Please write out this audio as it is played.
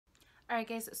Alright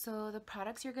guys, so the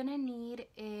products you're gonna need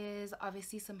is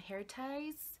obviously some hair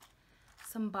ties,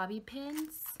 some bobby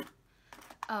pins,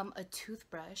 a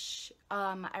toothbrush.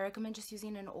 I recommend just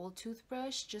using an old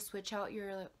toothbrush. Just switch out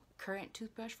your current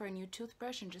toothbrush for a new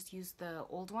toothbrush and just use the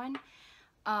old one.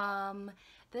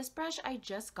 This brush, I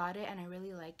just got it and I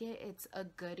really like it. It's a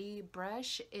goodie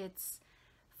brush. It's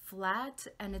flat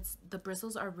and the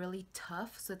bristles are really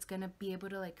tough, so it's gonna be able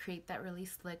to like create that really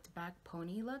slicked back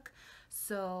pony look.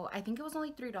 So I think it was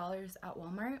only $3 at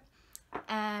Walmart.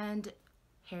 And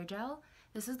hair gel,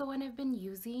 this is the one I've been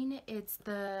using. It's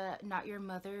the Not Your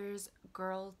Mother's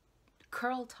Curl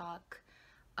Talk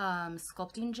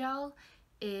sculpting gel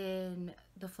in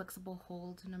the flexible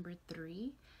hold number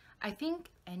 3. I think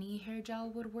any hair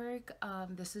gel would work.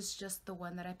 This is just the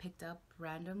one that I picked up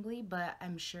randomly, but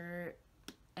I'm sure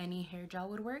any hair gel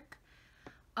would work.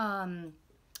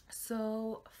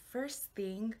 So first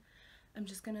thing, I'm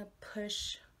just gonna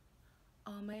push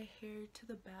all my hair to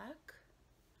the back.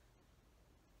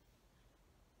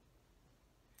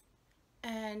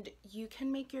 And you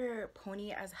can make your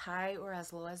pony as high or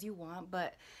as low as you want,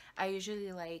 but I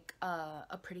usually like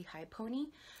a pretty high pony.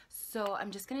 So I'm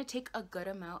just gonna take a good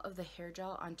amount of the hair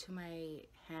gel onto my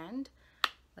hand,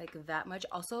 like that much.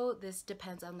 Also, this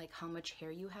depends on like how much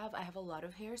hair you have. I have a lot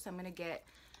of hair, so I'm gonna get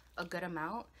a good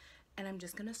amount, and I'm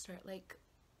just gonna start like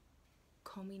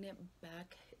combing it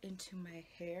back into my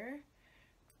hair.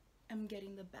 I'm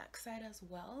getting the back side as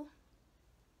well.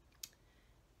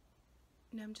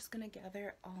 Now I'm just gonna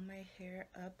gather all my hair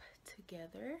up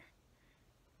together.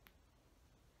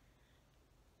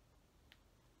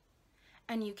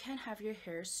 And you can have your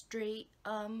hair straight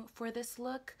for this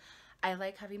look. I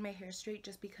like having my hair straight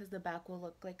just because the back will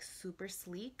look like super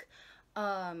sleek.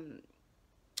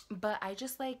 But I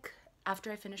just like,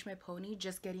 after I finish my pony,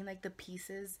 just getting like the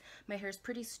pieces. My hair's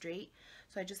pretty straight,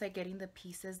 so I just like getting the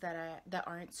pieces that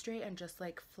aren't straight and just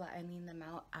like flattening them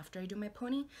out after I do my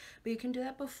pony. But you can do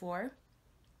that before.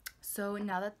 So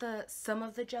now that some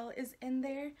of the gel is in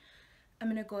there, I'm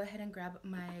gonna go ahead and grab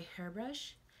my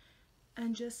hairbrush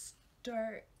and just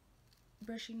start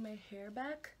brushing my hair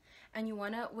back. And you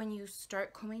wanna, when you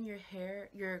start combing your hair,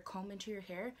 your comb into your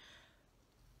hair,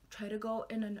 try to go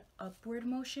in an upward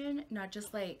motion, not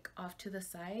just like off to the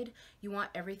side. You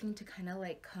want everything to kind of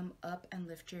like come up and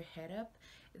lift your head up.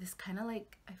 This kind of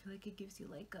like, I feel like it gives you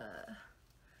like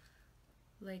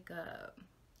a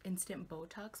instant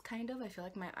Botox kind of. I feel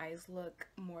like my eyes look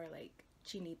more like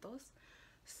chinitos.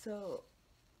 So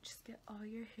just get all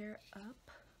your hair up,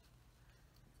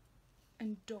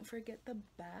 and don't forget the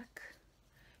back.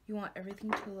 You want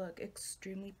everything to look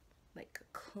extremely like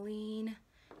clean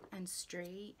and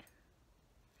straight.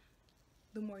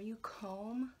 The more you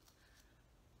comb,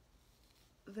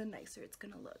 the nicer it's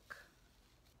gonna look.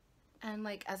 And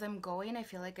like as I'm going, I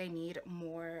feel like I need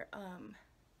more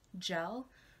gel,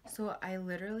 so I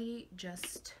literally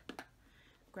just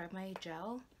grab my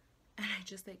gel and I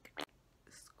just like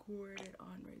squirt it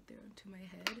on right there onto my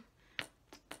head,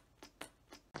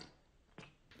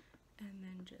 and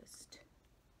then just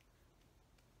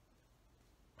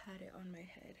pat it on my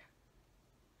head.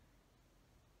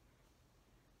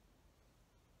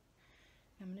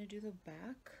 I'm gonna do the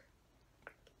back.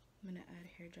 I'm gonna add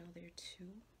hair gel there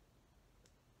too.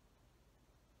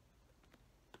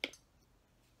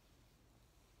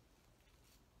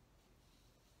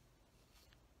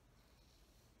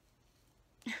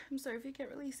 I'm sorry if you can't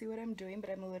really see what I'm doing, but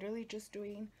I'm literally just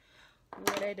doing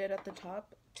what I did at the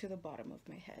top to the bottom of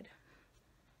my head.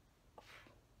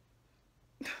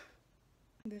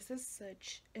 This is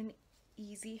such an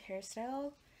easy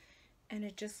hairstyle, and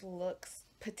it just looks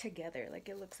put together. Like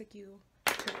it looks like you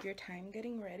took your time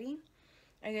getting ready.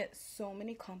 I get so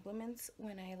many compliments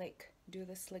when I like do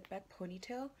the slick back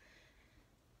ponytail,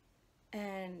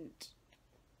 and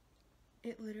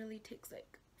it literally takes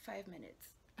like 5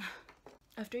 minutes.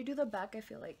 After I do the back, I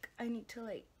feel like I need to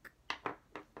like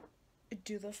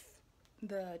do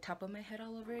the top of my head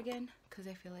all over again, because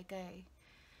I feel like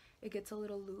it gets a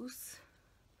little loose.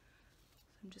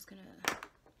 So I'm just gonna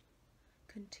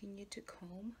continue to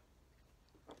comb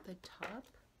the top.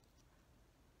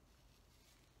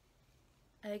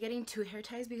 I like getting 2 hair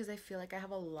ties because I feel like I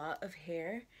have a lot of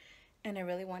hair and I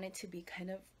really want it to be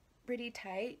kind of pretty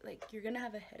tight. Like you're gonna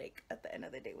have a headache at the end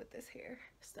of the day with this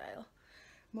hairstyle,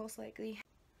 most likely.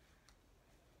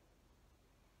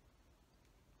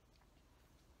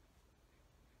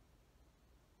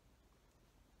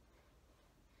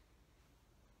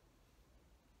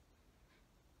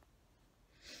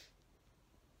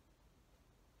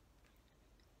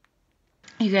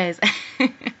 You guys,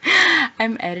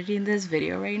 I'm editing this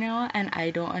video right now and I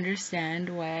don't understand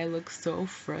why I look so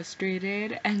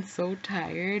frustrated and so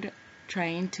tired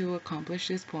trying to accomplish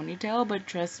this ponytail, but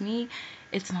trust me,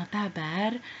 it's not that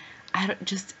bad. I don't,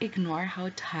 just ignore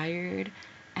how tired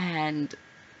and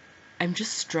I'm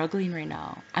just struggling right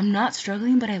now. I'm not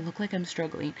struggling, but I look like I'm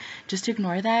struggling. Just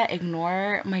ignore that.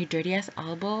 Ignore my dirty ass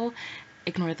elbow.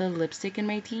 Ignore the lipstick in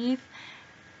my teeth.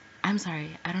 I'm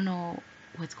sorry. I don't know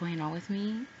what's going on with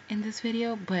me in this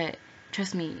video, but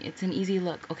trust me, it's an easy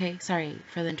look, okay? Sorry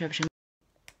for the interruption.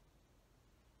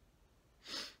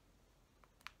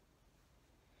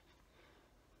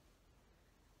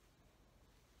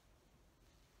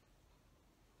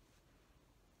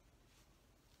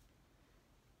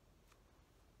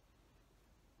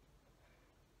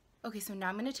 Okay, so now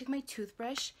I'm going to take my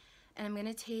toothbrush and I'm going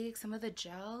to take some of the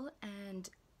gel and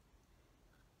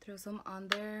throw some on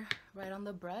there right on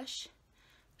the brush.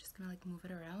 I'm just going to like move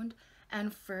it around.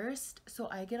 And first, so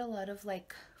I get a lot of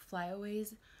like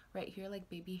flyaways right here, like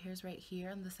baby hairs right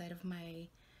here on the side of my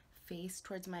face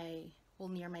towards my, well,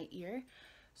 near my ear.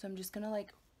 So I'm just going to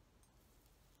like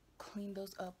clean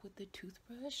those up with the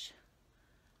toothbrush.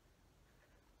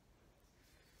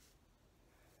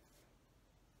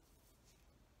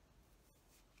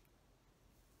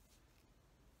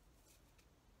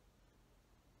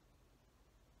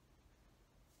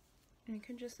 And you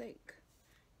can just like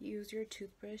use your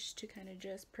toothbrush to kind of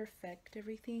just perfect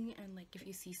everything, and like if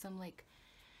you see some like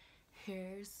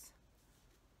hairs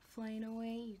flying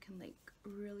away, you can like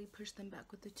really push them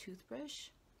back with the toothbrush.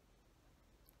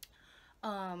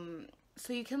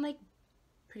 So you can like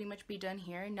pretty much be done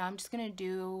here. Now I'm just gonna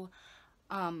do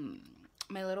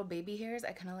my little baby hairs.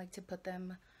 I kind of like to put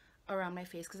them around my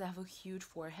face because I have a huge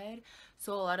forehead,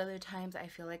 so a lot of the times I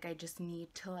feel like I just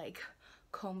need to like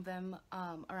comb them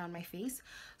around my face.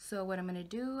 So what I'm gonna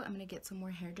do, I'm gonna get some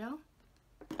more hair gel,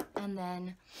 and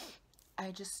then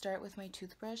I just start with my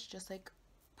toothbrush, just like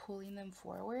pulling them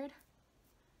forward.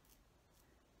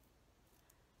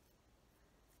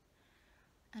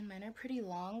 And mine are pretty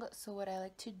long, so what I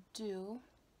like to do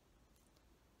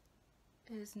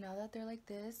is, now that they're like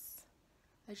this,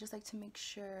 I just like to make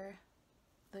sure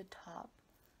the top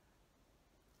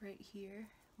right here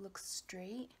looks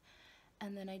straight,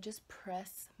 and then I just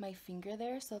press my finger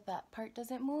there so that part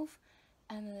doesn't move,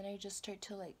 and then I just start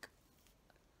to like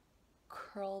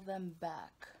curl them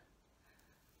back,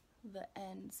 the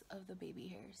ends of the baby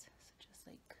hairs, so just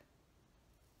like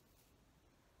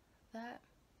that.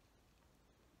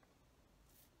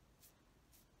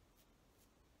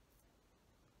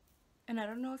 And I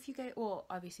don't know if you guys, well,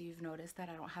 obviously you've noticed that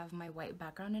I don't have my white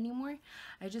background anymore.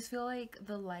 I just feel like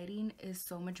the lighting is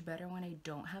so much better when I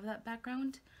don't have that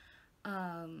background.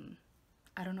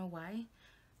 I don't know why.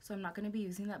 So I'm not going to be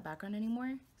using that background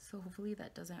anymore. So hopefully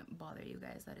that doesn't bother you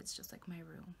guys, that it's just like my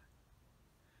room.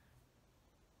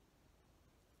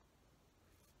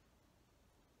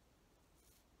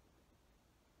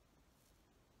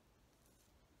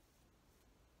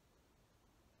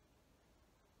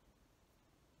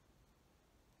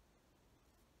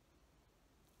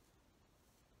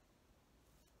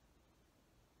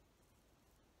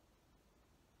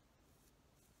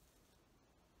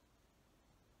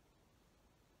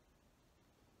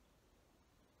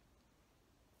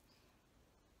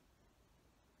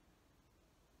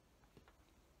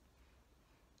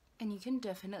 And you can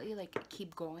definitely like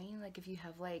keep going. Like if you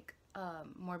have like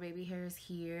more baby hairs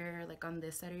here, like on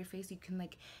this side of your face, you can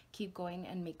like keep going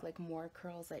and make like more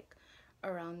curls like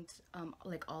around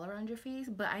like all around your face.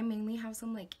 But I mainly have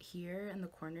some like here in the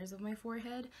corners of my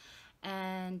forehead,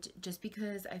 and just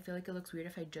because I feel like it looks weird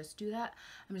if I just do that,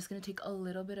 I'm just gonna take a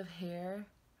little bit of hair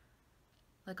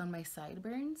like on my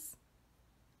sideburns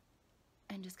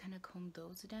and just kind of comb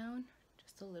those down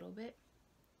just a little bit.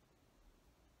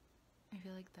 I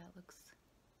feel like that looks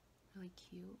really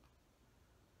cute.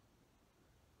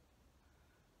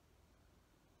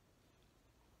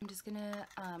 I'm just gonna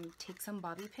take some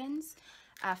bobby pins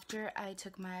after I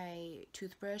took my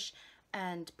toothbrush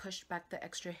and pushed back the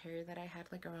extra hair that I had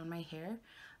like around my hair.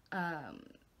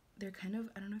 They're kind of,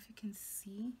 I don't know if you can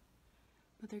see,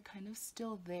 but they're kind of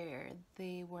still there.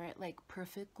 They weren't like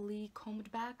perfectly combed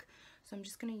back, so I'm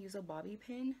just gonna use a bobby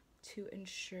pin to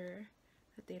ensure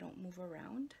that they don't move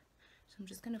around. So I'm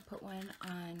just gonna put one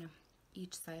on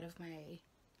each side of my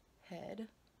head.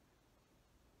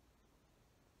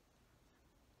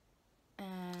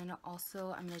 And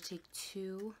also I'm gonna take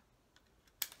two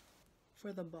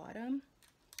for the bottom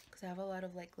because I have a lot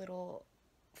of like little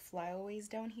flyaways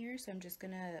down here, so I'm just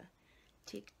gonna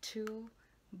take two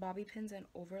bobby pins and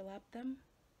overlap them.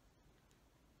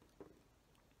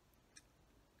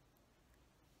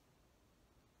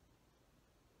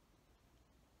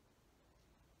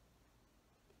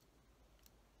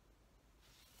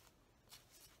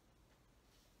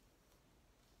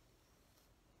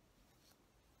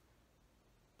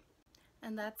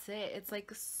 And that's it. It's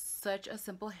like such a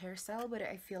simple hairstyle, but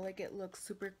I feel like it looks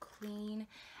super clean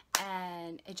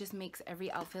and it just makes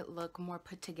every outfit look more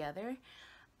put together.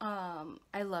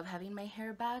 I love having my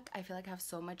hair back. I feel like I have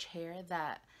so much hair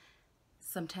that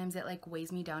sometimes it like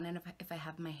weighs me down, and if I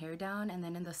have my hair down, and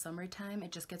then in the summertime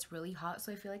it just gets really hot.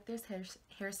 So I feel like this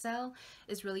hairstyle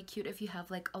is really cute if you have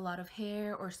like a lot of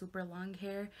hair or super long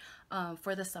hair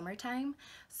for the summertime.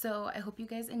 So I hope you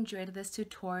guys enjoyed this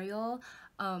tutorial.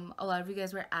 A lot of you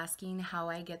guys were asking how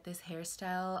I get this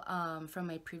hairstyle from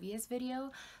my previous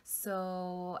video,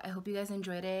 so I hope you guys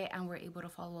enjoyed it and were able to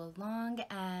follow along,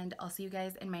 and I'll see you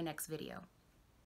guys in my next video.